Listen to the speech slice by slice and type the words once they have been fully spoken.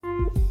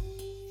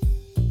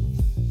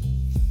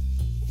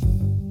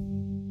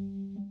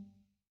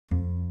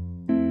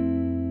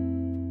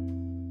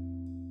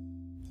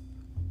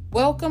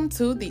Welcome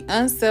to the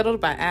Unsettled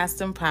by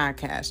Aston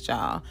podcast,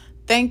 y'all.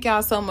 Thank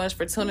y'all so much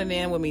for tuning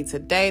in with me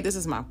today. This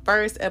is my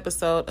first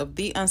episode of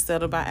the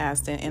Unsettled by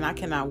Aston, and I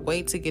cannot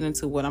wait to get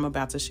into what I'm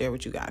about to share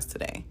with you guys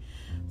today.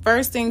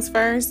 First things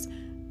first,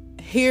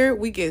 here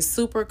we get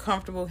super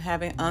comfortable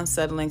having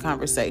unsettling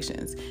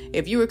conversations.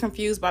 If you were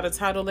confused by the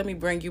title, let me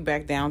bring you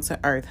back down to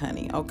earth,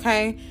 honey,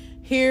 okay?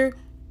 Here,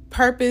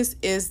 purpose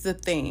is the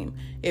theme.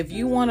 If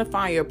you want to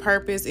find your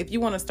purpose, if you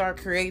want to start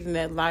creating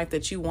that life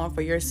that you want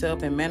for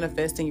yourself and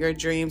manifesting your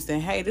dreams, then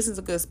hey, this is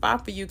a good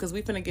spot for you because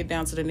we're going to get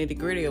down to the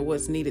nitty-gritty of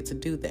what's needed to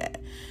do that.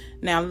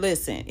 Now,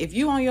 listen, if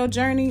you on your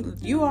journey,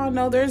 you all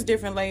know there's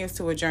different layers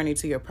to a journey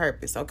to your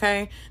purpose,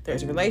 okay?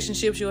 There's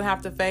relationships you'll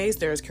have to face.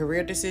 There's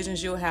career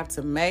decisions you'll have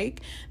to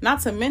make.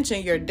 Not to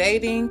mention your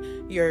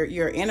dating,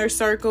 your inner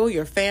circle,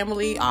 your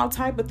family, all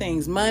type of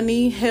things.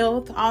 Money,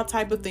 health, all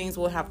type of things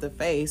we'll have to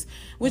face,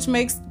 which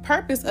makes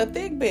purpose a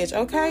thick bitch,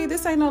 okay?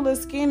 This ain't no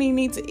little skinny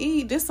need to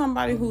eat. This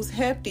somebody who's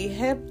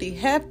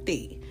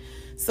hefty.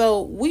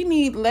 So we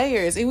need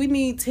layers and we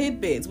need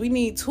tidbits. We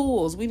need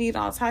tools. We need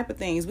all type of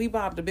things. We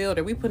Bob the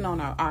Builder. We put on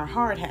our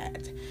hard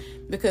hat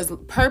because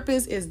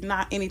purpose is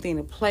not anything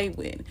to play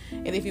with.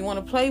 And if you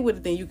want to play with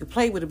it, then you can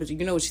play with it. But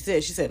you know what she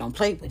said? She said, don't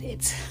play with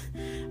it.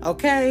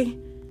 Okay.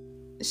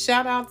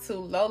 Shout out to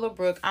Lola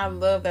Brooke. I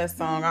love that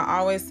song. I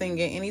always sing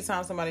it.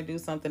 Anytime somebody do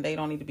something they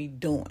don't need to be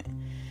doing.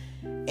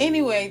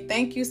 Anyway,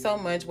 thank you so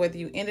much. Whether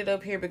you ended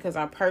up here because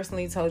I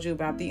personally told you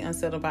about the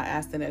Unsettled by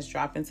Aston that's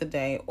dropping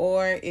today,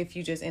 or if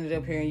you just ended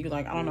up here and you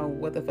like, I don't know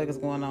what the fuck is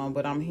going on,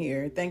 but I'm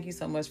here. Thank you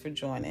so much for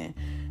joining.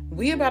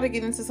 We about to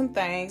get into some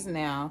things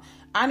now.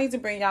 I need to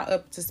bring y'all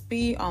up to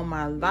speed on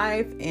my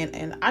life,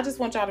 and I just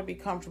want y'all to be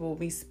comfortable with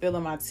me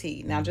spilling my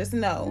tea. Now, just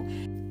know,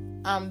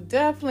 I'm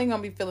definitely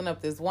going to be filling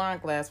up this wine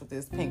glass with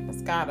this pink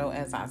moscato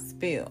as I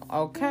spill,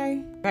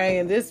 okay? Okay,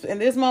 in this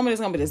moment, it's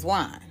going to be this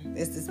wine.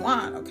 It's this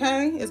wine,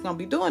 okay? It's going to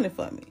be doing it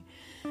for me.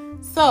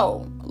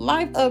 So,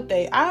 life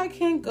update. I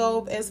can't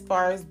go as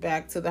far as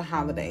back to the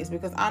holidays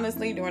because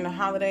honestly, during the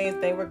holidays,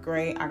 they were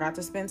great. I got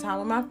to spend time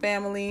with my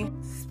family.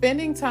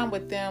 Spending time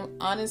with them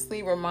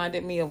honestly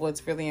reminded me of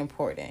what's really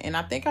important. And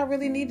I think I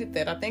really needed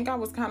that. I think I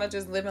was kind of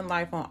just living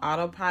life on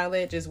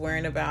autopilot, just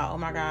worrying about, oh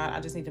my God, I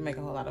just need to make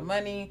a whole lot of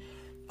money.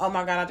 Oh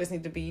my God, I just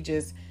need to be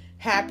just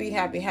happy.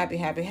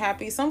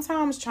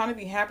 Sometimes trying to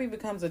be happy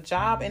becomes a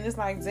job and it's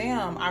like,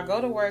 damn, I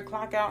go to work,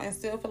 clock out and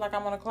still feel like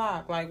I'm on a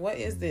clock. Like, what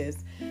is this?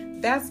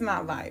 That's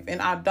not life.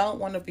 And I don't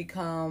want to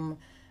become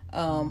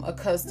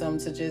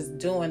accustomed to just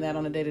doing that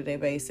on a day-to-day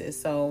basis.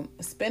 So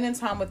spending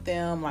time with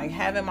them, like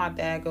having my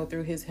dad go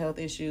through his health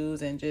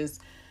issues and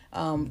just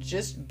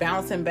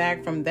bouncing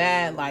back from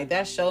that, like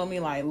that showed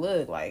me like,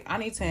 look, like I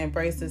need to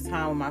embrace this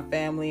time with my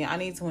family. I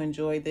need to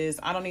enjoy this.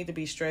 I don't need to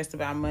be stressed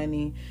about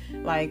money.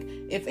 Like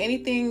if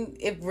anything,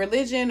 if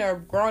religion or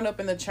growing up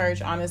in the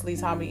church honestly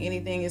taught me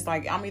anything, it's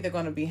like I'm either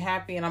going to be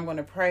happy and I'm going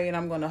to pray and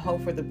I'm going to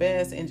hope for the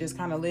best and just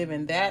kind of live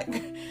in that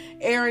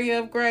area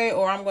of gray,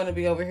 or I'm going to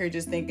be over here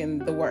just thinking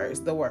the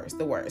worst.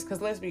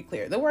 Because let's be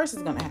clear, the worst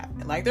is going to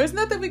happen. Like there's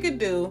nothing we could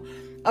do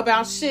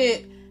about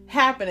shit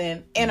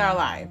happening in our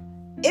life.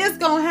 It's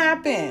gonna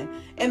happen.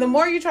 And the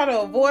more you try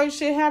to avoid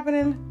shit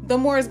happening, the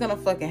more it's gonna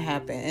fucking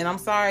happen. And I'm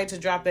sorry to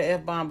drop the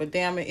F-bomb, but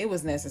damn it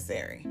was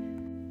necessary.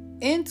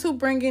 Into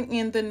bringing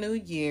in the new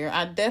year,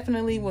 I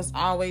definitely was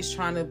always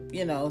trying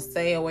to,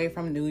 stay away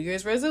from New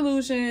Year's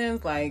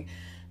resolutions. Like,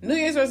 New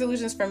Year's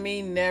resolutions for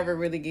me never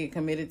really get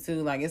committed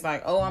to. Like, it's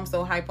like, oh, I'm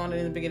so hype on it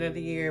in the beginning of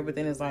the year, but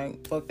then it's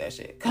like, fuck that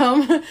shit.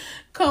 Come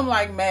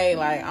like May,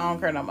 like, I don't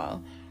care no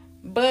more.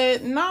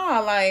 But nah,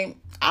 like,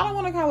 I don't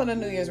want to call it a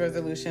New Year's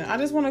resolution. I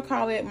just want to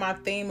call it my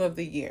theme of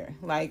the year.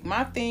 Like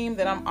my theme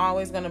that I'm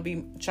always going to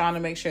be trying to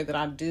make sure that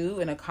I do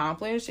and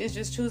accomplish is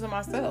just choosing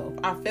myself.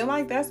 I feel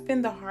like that's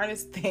been the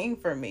hardest thing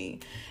for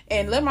me.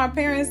 And let my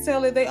parents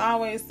tell it, they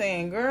always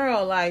saying,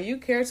 girl, like you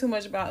care too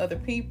much about other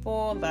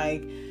people.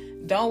 Like,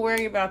 don't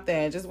worry about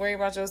that. Just worry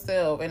about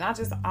yourself. And I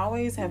just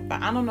always have,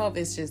 I don't know if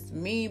it's just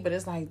me, but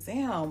it's like,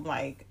 damn,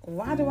 like,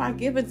 why do I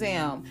give a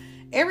damn?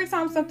 Every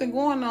time something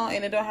going on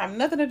and it don't have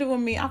nothing to do with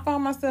me, I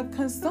find myself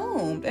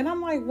consumed. And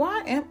I'm like,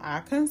 why am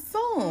I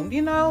consumed?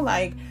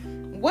 Like,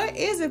 what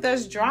is it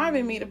that's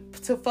driving me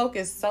to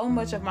focus so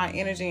much of my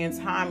energy and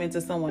time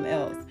into someone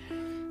else?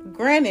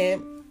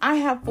 Granted, I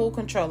have full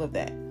control of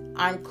that.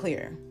 I'm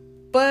clear.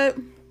 But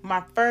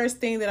my first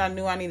thing that I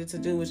knew I needed to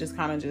do was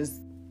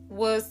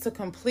was to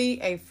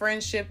complete a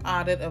friendship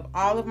audit of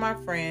all of my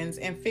friends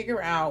and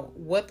figure out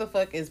what the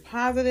fuck is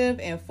positive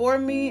and for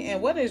me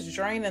and what is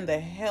draining the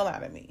hell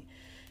out of me.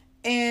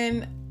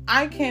 And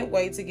I can't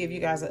wait to give you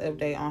guys an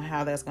update on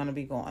how that's going to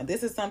be going.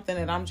 This is something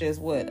that I'm just,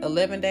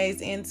 11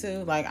 days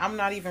into? Like, I'm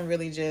not even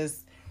really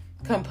just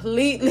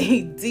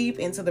completely deep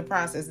into the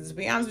process. And to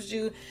be honest with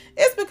you,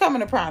 it's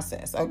becoming a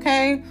process,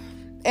 okay?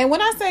 And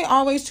when I say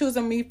always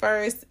choosing me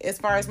first, as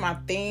far as my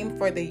theme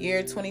for the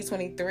year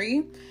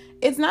 2023,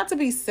 it's not to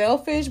be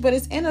selfish, but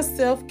it's in a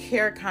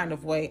self-care kind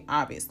of way,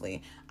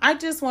 obviously. I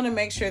just want to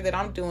make sure that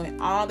I'm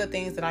doing all the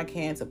things that I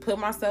can to put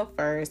myself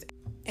first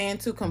and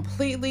to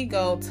completely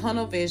go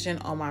tunnel vision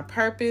on my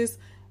purpose,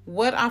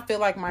 what I feel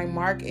like my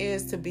mark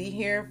is to be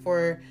here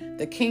for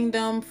the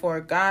kingdom, for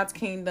God's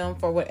kingdom,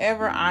 for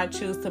whatever I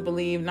choose to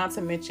believe, not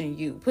to mention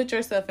you. Put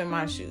yourself in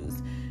my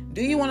shoes.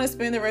 Do you want to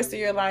spend the rest of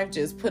your life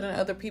just putting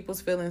other people's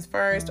feelings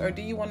first? Or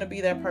do you want to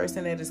be that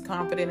person that is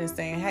confident and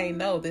saying, hey,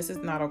 no, this is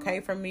not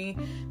okay for me.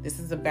 This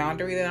is a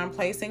boundary that I'm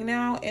placing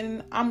now,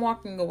 and I'm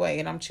walking away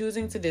and I'm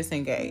choosing to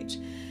disengage.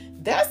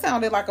 That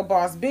sounded like a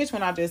boss bitch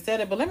when I just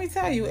said it. But let me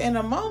tell you, in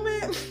a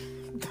moment,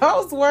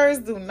 those words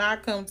do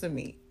not come to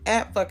me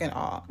at fucking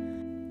all.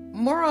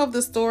 Moral of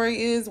the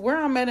story is, where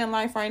I'm at in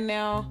life right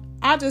now,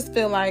 I just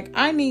feel like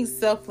I need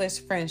selfless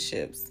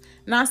friendships.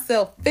 Not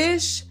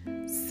selfish,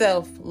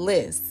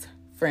 selfless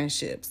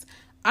friendships.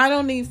 I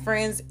don't need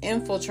friends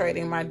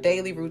infiltrating my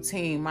daily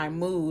routine, my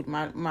mood,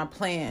 my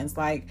plans.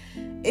 Like,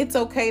 it's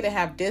okay to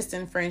have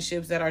distant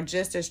friendships that are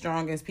just as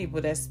strong as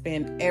people that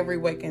spend every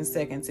waking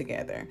second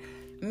together.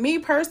 Me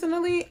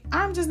personally,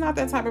 I'm just not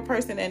that type of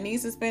person that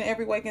needs to spend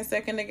every waking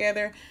second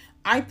together.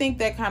 I think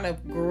that kind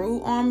of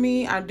grew on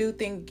me. I do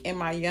think in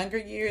my younger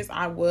years,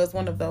 I was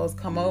one of those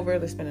come over,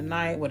 let's spend a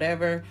night,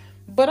 whatever.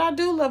 But I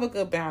do love a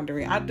good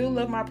boundary. I do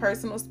love my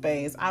personal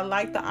space. I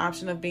like the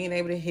option of being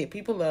able to hit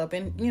people up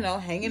and,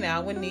 hanging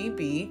out when need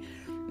be.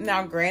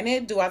 Now,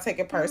 granted, do I take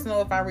it personal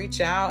if I reach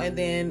out and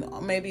then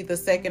maybe the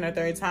second or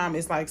third time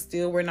it's like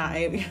still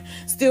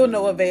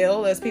no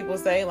avail, as people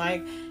say,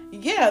 like,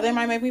 yeah, that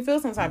might make me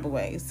feel some type of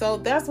way. So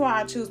that's why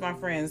I choose my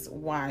friends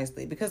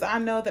wisely, because I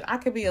know that I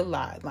could be a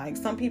lot. Like,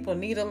 some people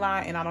need a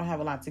lot and I don't have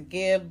a lot to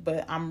give,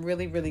 but I'm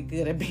really, really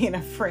good at being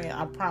a friend.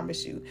 I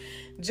promise you.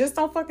 Just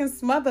don't fucking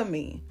smother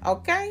me.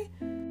 Okay?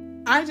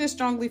 I just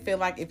strongly feel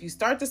like if you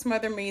start to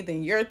smother me,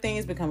 then your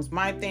things becomes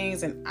my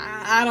things, and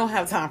I don't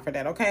have time for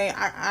that, okay?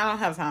 I don't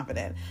have time for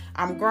that.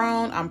 I'm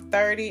grown. I'm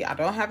 30. I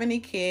don't have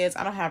any kids.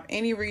 I don't have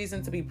any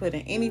reason to be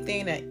putting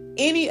anything that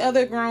any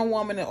other grown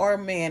woman or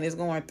man is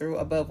going through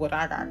above what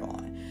I got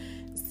going,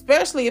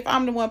 especially if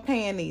I'm the one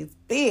paying these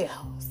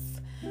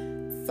bills.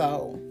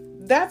 So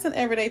that's an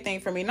everyday thing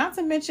for me. Not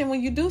to mention,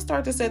 when you do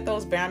start to set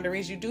those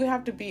boundaries, you do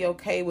have to be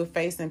okay with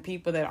facing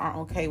people that aren't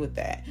okay with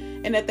that,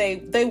 and that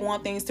they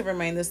want things to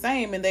remain the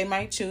same, and they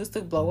might choose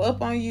to blow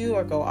up on you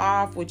or go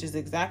off, which is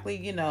exactly,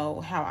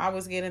 how I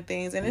was getting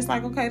things. And it's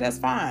like, okay, that's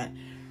fine.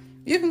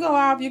 You can go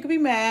off, you can be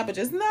mad, but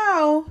just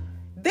know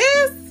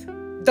this,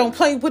 don't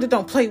play with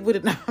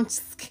it. No, I'm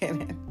just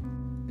kidding.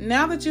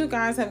 Now that you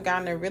guys have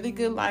gotten a really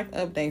good life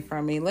update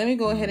from me, let me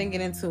go ahead and get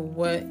into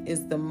what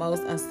is the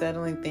most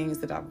unsettling things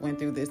that I've went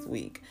through this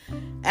week.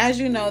 As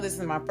you know, this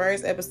is my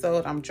first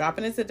episode. I'm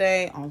dropping it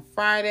today on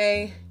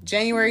Friday,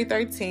 January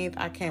 13th.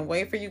 I can't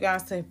wait for you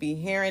guys to be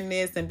hearing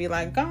this and be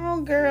like, go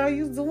on, girl,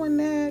 you doing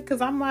that? Because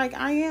I'm like,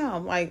 I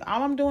am. Like,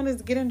 all I'm doing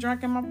is getting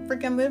drunk in my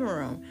freaking living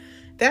room.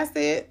 That's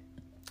it.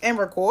 And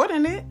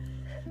recording it.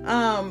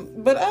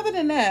 But other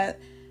than that,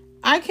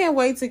 I can't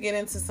wait to get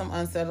into some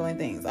unsettling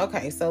things.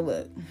 Okay, so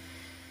look.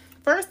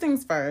 First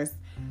things first,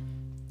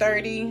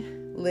 30,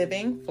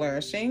 living,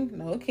 flourishing,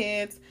 no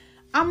kids.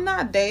 I'm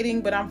not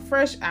dating, but I'm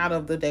fresh out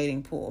of the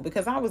dating pool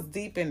because I was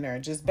deep in there,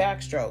 just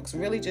backstrokes,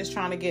 really just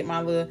trying to get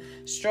my little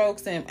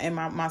strokes and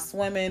my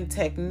swimming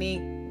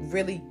technique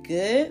really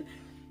good.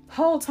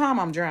 Whole time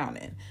I'm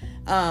drowning.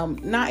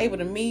 Not able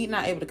to meet,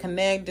 not able to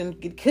connect,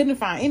 and couldn't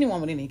find anyone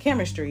with any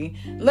chemistry,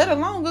 let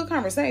alone good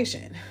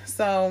conversation.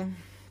 So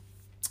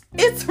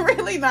it's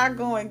really not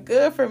going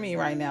good for me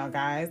right now,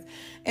 guys.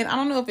 And I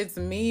don't know if it's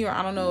me or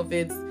I don't know if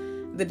it's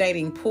the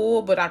dating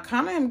pool, but I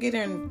kind of am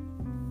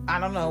getting, I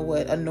don't know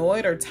what,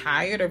 annoyed or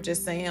tired of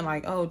just saying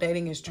like, oh,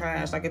 dating is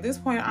trash. Like, at this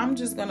point, I'm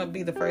just going to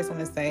be the first one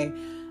to say,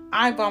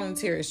 I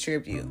volunteer as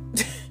tribute.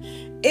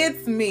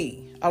 It's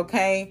me,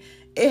 okay?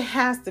 It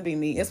has to be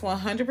me. It's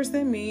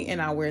 100% me,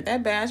 and I wear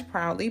that badge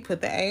proudly.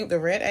 Put the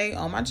red A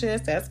on my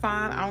chest. That's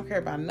fine. I don't care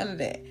about none of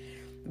that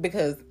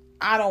because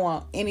I don't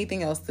want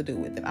anything else to do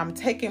with it. I'm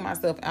taking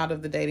myself out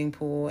of the dating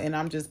pool, and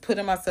I'm just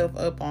putting myself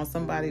up on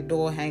somebody's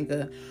door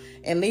hanger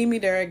and leave me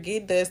there.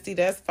 Get dusty.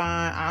 That's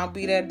fine. I'll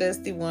be that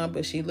dusty one,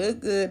 but she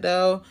look good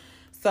though.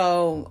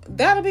 So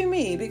that'll be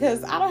me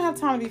because I don't have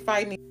time to be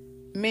fighting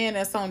men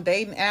that's on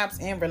dating apps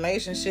and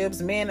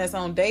relationships, men that's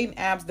on dating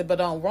apps but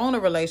don't want a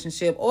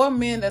relationship, or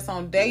men that's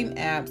on dating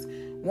apps,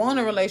 want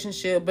a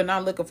relationship but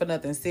not looking for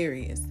nothing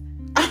serious.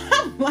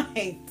 I'm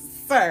like,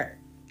 sir,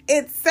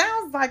 it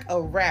sounds like a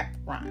rap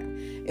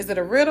rhyme. Is it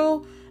a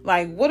riddle?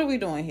 Like, what are we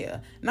doing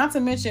here? Not to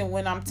mention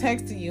when I'm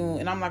texting you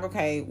and I'm like,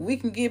 okay, we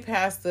can get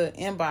past the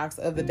inbox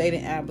of the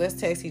dating app. Let's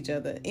text each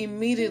other.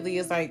 Immediately,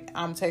 it's like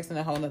I'm texting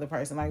a whole nother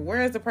person. Like,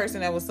 where is the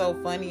person that was so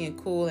funny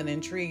and cool and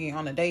intriguing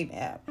on the dating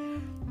app?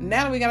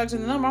 Now that we got to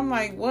the number, I'm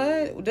like,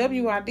 what?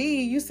 WID?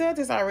 You said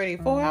this already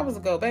 4 hours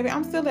ago, baby.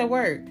 I'm still at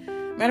work.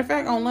 Matter of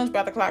fact, on lunch,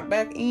 about to clock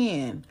back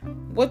in.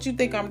 What you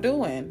think I'm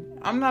doing?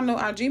 I'm not no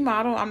IG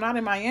model. I'm not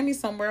in Miami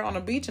somewhere on a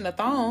beach in a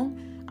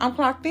thong. I'm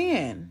clocked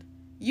in.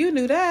 You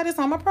knew that. It's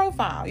on my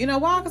profile. You know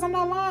why? Because I'm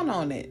not lying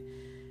on it.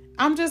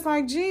 I'm just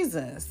like,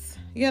 Jesus.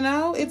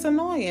 It's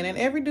annoying. And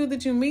every dude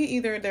that you meet,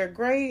 either they're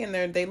great and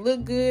they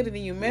look good, and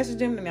then you message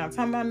them and they're not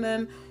talking about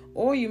nothing,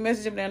 or you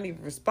message them and they don't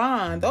even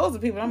respond. Those are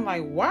people I'm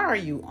like, why are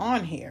you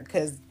on here?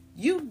 Because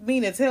You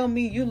mean to tell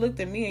me you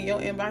looked at me in your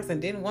inbox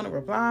and didn't want to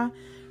reply?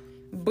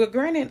 But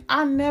granted,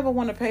 I never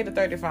want to pay the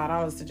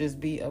 $35 to just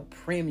be a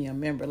premium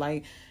member.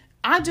 Like,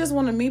 I just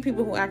want to meet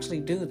people who actually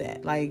do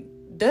that. Like,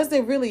 does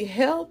it really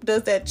help?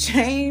 Does that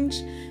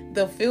change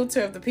the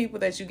filter of the people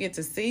that you get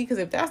to see? Because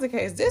if that's the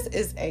case, this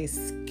is a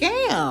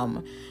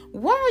scam.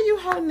 Why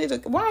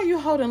are you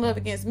holding love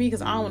against me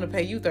because I don't want to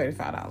pay you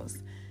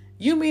 $35?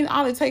 You mean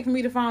all it takes for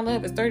me to find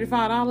love is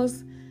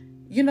 $35?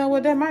 You know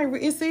what? That might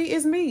it's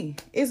me.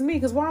 It's me,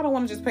 because why I don't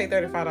want to just pay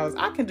 $35?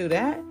 I can do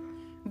that.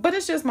 But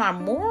it's just my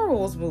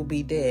morals will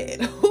be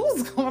dead.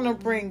 Who's going to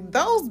bring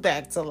those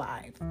back to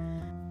life?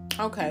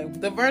 Okay,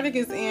 the verdict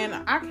is in.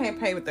 I can't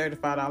pay with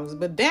 $35,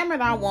 but damn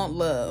it, I want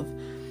love.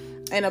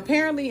 And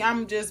apparently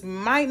I'm just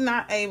might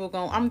not able to.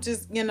 I'm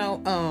just,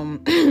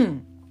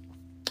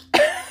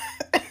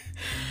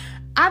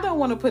 I don't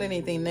want to put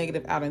anything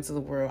negative out into the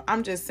world.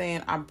 I'm just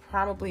saying I'm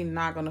probably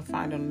not going to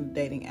find on a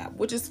dating app,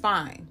 which is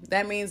fine.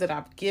 That means that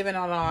I've given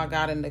all I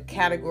got in the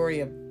category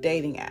of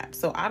dating apps.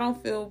 So I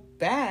don't feel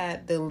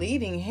bad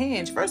deleting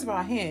Hinge. First of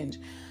all, Hinge,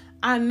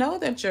 I know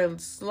that your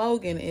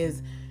slogan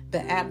is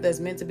the app that's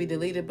meant to be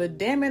deleted, but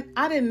damn it,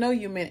 I didn't know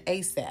you meant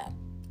ASAP.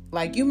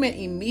 Like, you meant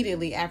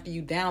immediately after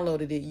you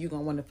downloaded it, you're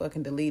going to want to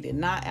fucking delete it.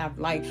 Not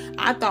after, like,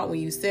 I thought when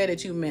you said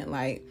it, you meant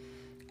like,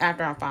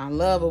 after I find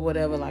love or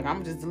whatever, like,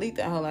 I'm just delete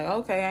that whole, like,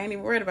 okay, I ain't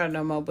even worried about it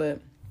no more.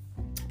 But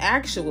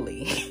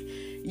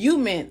actually, you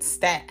meant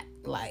stat.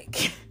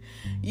 Like,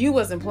 you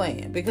wasn't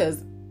playing,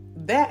 because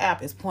that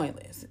app is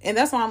pointless. And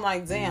that's why I'm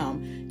like,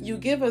 damn, you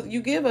give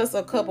us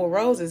a couple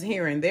roses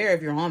here and there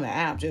if you're on the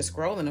app just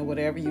scrolling or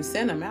whatever. You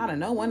send them out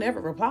and no one ever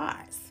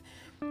replies.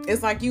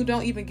 It's like you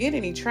don't even get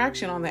any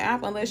traction on the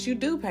app unless you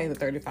do pay the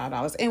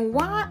 $35. And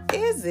why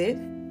is it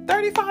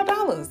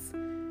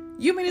 $35?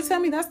 You mean to tell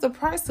me that's the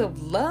price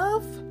of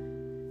love?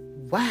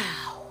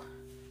 Wow.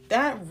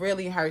 That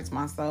really hurts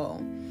my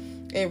soul.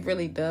 It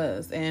really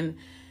does. And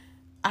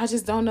I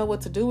just don't know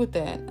what to do with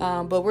that.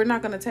 But we're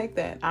not going to take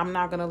that. I'm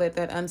not going to let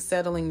that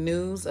unsettling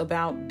news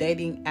about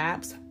dating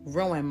apps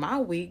ruin my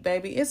week,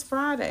 baby. It's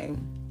Friday.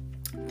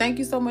 Thank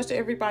you so much to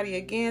everybody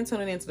again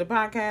tuning into the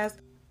podcast.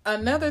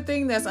 Another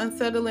thing that's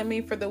unsettling me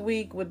for the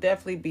week would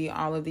definitely be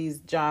all of these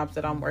jobs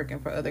that I'm working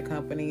for other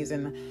companies,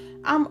 and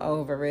I'm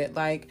over it.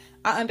 Like,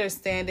 I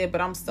understand it,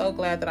 but I'm so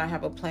glad that I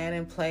have a plan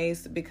in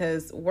place,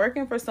 because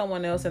working for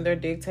someone else and they're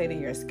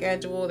dictating your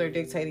schedule, they're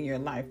dictating your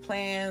life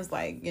plans,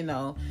 like,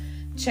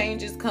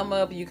 changes come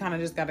up, you kind of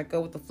just got to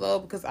go with the flow,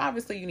 because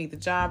obviously you need the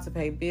job to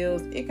pay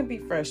bills. It can be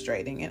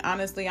frustrating. And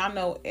honestly, I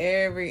know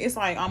it's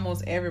like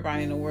almost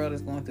everybody in the world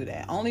is going through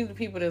that. Only the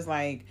people that's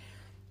like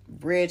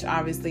rich,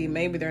 obviously,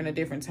 maybe they're in a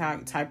different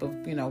type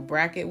of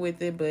bracket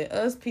with it, but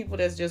us people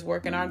that's just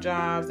working our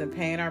jobs and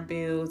paying our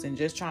bills and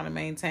just trying to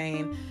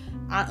maintain,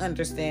 I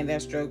understand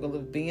that struggle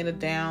of being a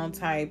down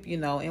type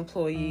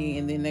employee,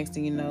 and then next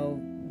thing you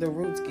know, the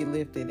roots get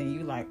lifted and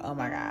you like, oh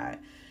my God,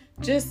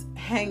 just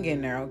hang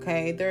in there.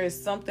 Okay, there is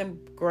something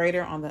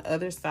greater on the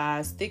other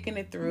side. Sticking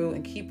it through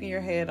and keeping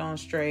your head on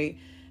straight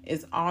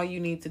is all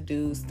you need to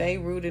do. Stay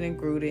rooted and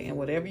grounded in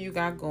whatever you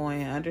got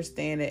going.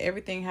 Understand that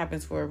everything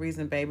happens for a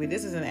reason, baby.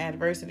 This is an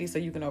adversity so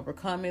you can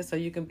overcome it, so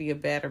you can be a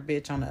better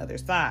bitch on the other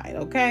side,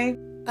 okay?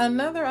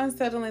 Another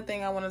unsettling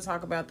thing I want to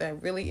talk about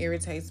that really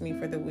irritates me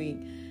for the week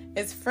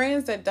is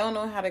friends that don't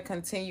know how to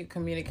continue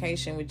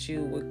communication with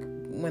you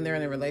when they're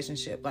in a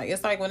relationship. Like,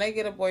 it's like when they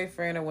get a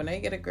boyfriend or when they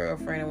get a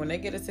girlfriend or when they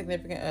get a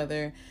significant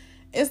other,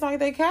 it's like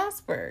they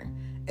Casper.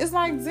 It's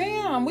like,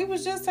 damn, we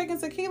was just taking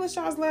tequila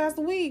shots last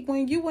week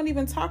when you weren't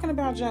even talking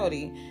about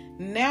Jody.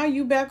 Now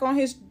you back on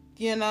his,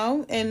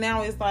 and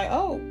now it's like,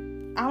 oh,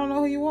 I don't know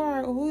who you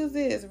are. Who is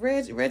this?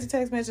 Read your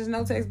text message,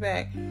 no text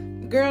back.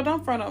 Girl,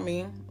 don't front on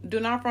me.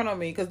 Do not front on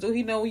me. Because do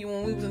he know you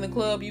when we was in the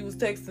club, you was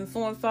texting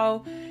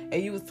so-and-so,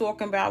 and you was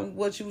talking about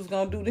what you was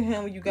going to do to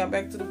him when you got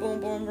back to the boom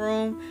boom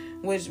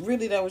room, which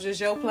really that was just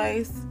your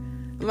place.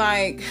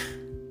 Like,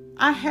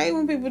 I hate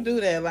when people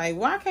do that. Like,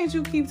 why can't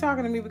you keep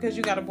talking to me because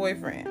you got a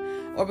boyfriend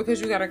or because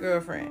you got a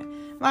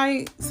girlfriend?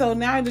 Like, so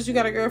now that you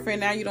got a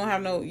girlfriend, now you don't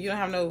have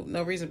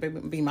no reason to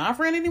be my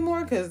friend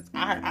anymore. Because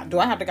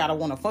gotta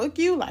want to fuck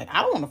you? Like,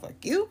 I don't want to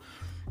fuck you.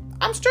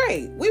 I'm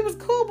straight. We was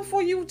cool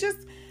before you just.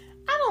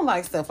 I don't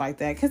like stuff like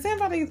that. Because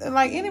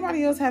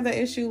anybody else have that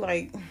issue?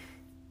 Like,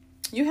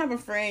 you have a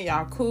friend,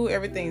 y'all cool,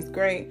 everything's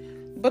great,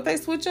 but they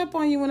switch up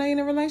on you when they in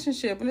a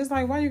relationship, and it's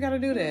like, why you gotta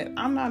do that?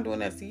 I'm not doing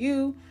that to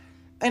you.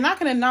 And I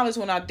can acknowledge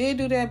when I did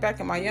do that back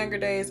in my younger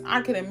days,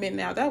 I can admit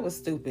now that was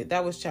stupid.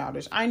 That was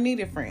childish. I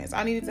needed friends.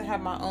 I needed to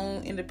have my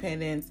own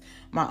independence,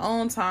 my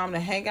own time to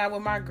hang out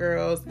with my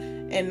girls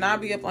and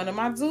not be up under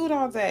my dude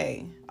all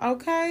day.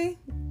 Okay?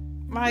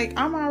 Like,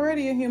 I'm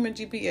already a human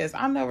GPS.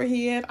 I know where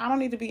he at. I don't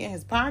need to be in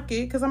his pocket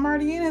because I'm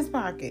already in his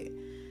pocket.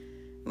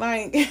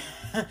 Like,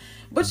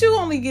 but you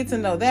only get to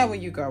know that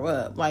when you grow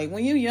up. Like,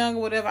 when you're young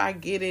or whatever, I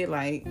get it.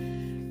 Like,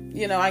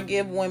 I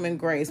give women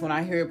grace when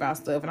I hear about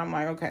stuff. And I'm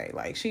like, okay,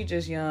 like, she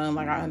just young.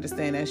 Like, I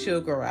understand that she'll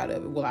grow out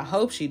of it. Well, I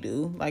hope she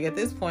do. Like, at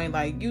this point,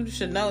 like, you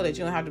should know that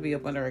you don't have to be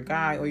up under a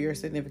guy or your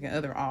significant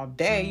other all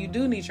day. You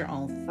do need your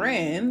own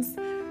friends.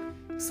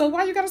 So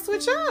why you gotta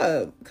switch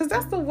up? Because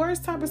that's the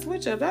worst type of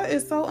switch up. That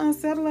is so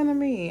unsettling to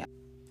me.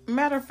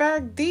 Matter of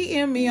fact,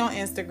 DM me on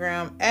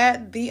Instagram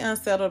at the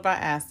Unsettled by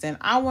Aston.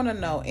 I want to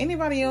know,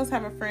 anybody else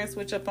have a friend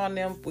switch up on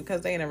them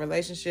because they in a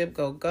relationship,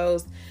 go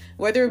ghost?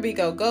 Whether it be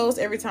go ghost,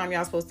 every time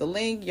y'all supposed to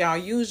link, y'all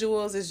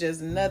usuals, it's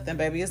just nothing,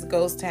 baby. It's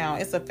ghost town.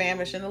 It's a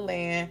famish in the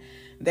land.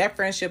 That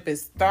friendship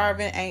is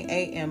starving, ain't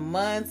ate in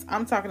months.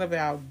 I'm talking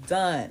about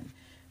done.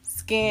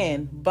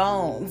 Skin,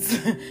 bones,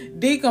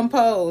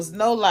 decomposed,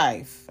 no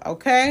life,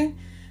 okay?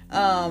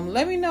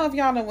 Let me know if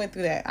y'all done went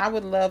through that. I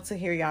would love to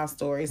hear y'all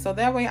story. So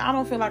that way I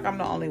don't feel like I'm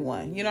the only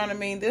one. You know what I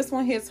mean? This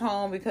one hits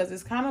home because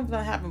it's kind of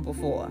happened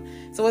before.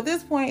 So at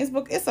this point,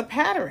 it's a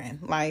pattern.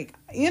 Like,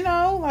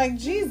 like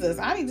Jesus,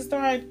 I need to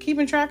start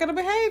keeping track of the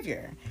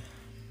behavior.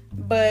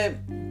 But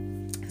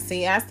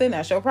see, Aston,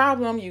 that's your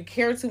problem. You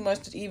care too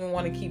much to even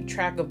want to keep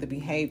track of the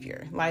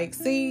behavior. Like,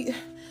 see,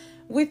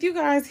 with you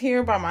guys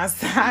here by my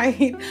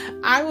side,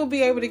 I will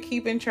be able to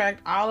keep in track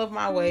all of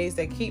my ways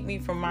that keep me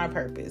from my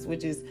purpose,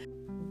 which is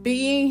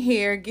being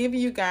here, giving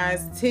you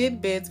guys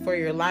tidbits for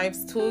your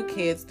life's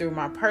toolkits through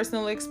my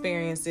personal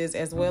experiences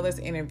as well as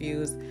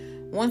interviews.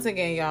 Once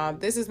again, y'all,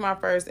 this is my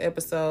first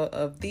episode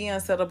of The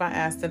Unsettled by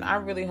Aston. I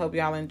really hope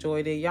y'all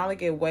enjoyed it. Y'all will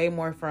get way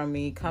more from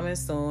me coming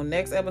soon.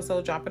 Next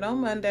episode dropping on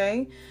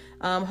Monday.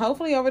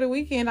 Hopefully over the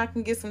weekend I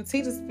can get some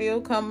tea to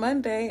spill come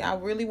Monday. I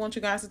really want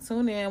you guys to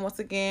tune in. Once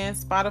again,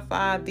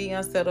 Spotify, The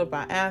Unsettled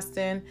by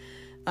Aston.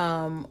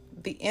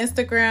 The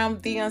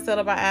Instagram, The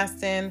Unsettled by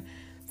Aston.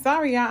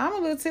 Sorry, y'all. I'm a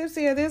little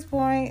tipsy at this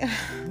point.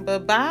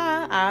 But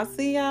bye. I'll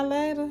see y'all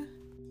later.